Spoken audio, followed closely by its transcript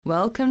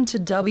Welcome to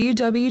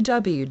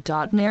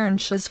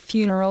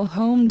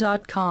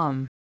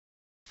www.naranchasfuneralhome.com.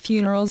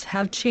 Funerals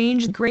have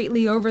changed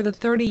greatly over the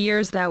 30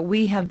 years that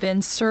we have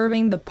been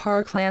serving the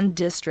Parkland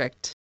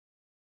district.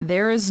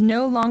 There is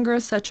no longer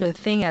such a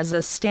thing as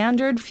a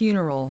standard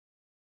funeral.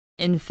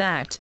 In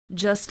fact,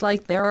 just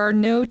like there are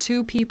no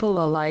two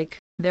people alike,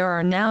 there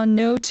are now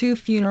no two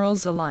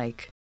funerals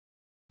alike.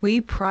 We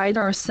pride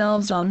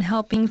ourselves on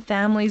helping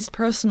families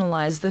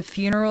personalize the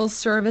funeral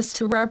service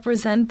to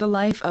represent the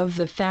life of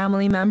the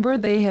family member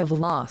they have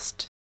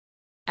lost.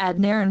 At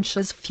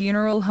Naranchas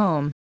Funeral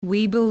Home,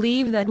 we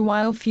believe that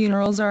while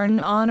funerals are in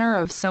honor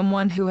of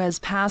someone who has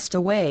passed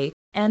away,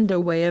 and a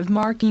way of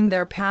marking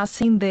their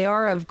passing, they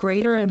are of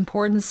greater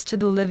importance to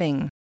the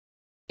living.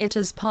 It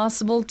is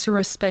possible to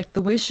respect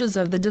the wishes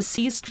of the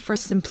deceased for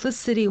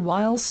simplicity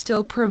while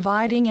still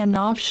providing an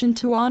option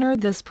to honor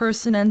this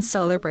person and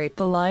celebrate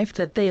the life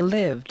that they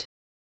lived.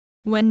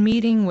 When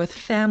meeting with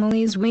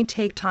families, we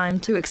take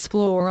time to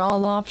explore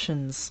all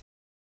options.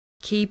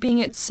 Keeping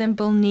it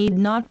simple need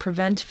not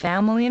prevent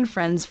family and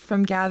friends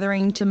from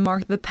gathering to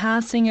mark the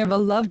passing of a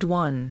loved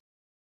one.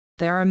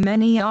 There are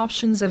many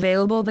options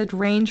available that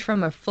range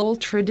from a full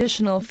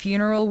traditional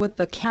funeral with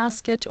a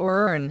casket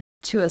or urn,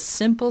 to a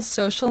simple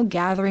social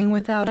gathering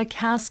without a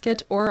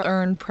casket or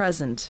urn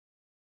present.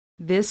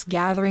 This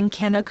gathering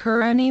can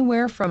occur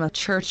anywhere from a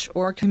church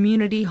or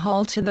community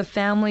hall to the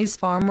family's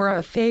farm or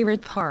a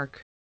favorite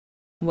park.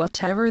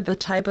 Whatever the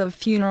type of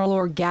funeral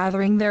or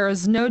gathering, there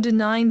is no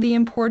denying the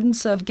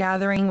importance of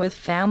gathering with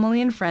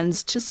family and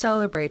friends to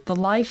celebrate the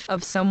life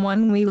of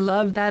someone we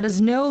love that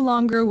is no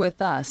longer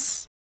with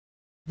us.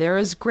 There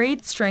is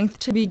great strength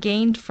to be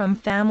gained from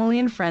family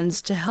and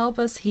friends to help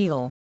us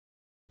heal.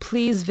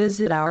 Please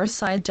visit our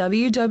site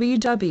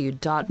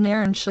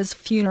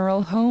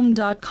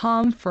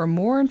www.naranchasfuneralhome.com for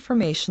more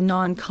information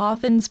on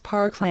Funerals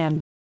Parkland.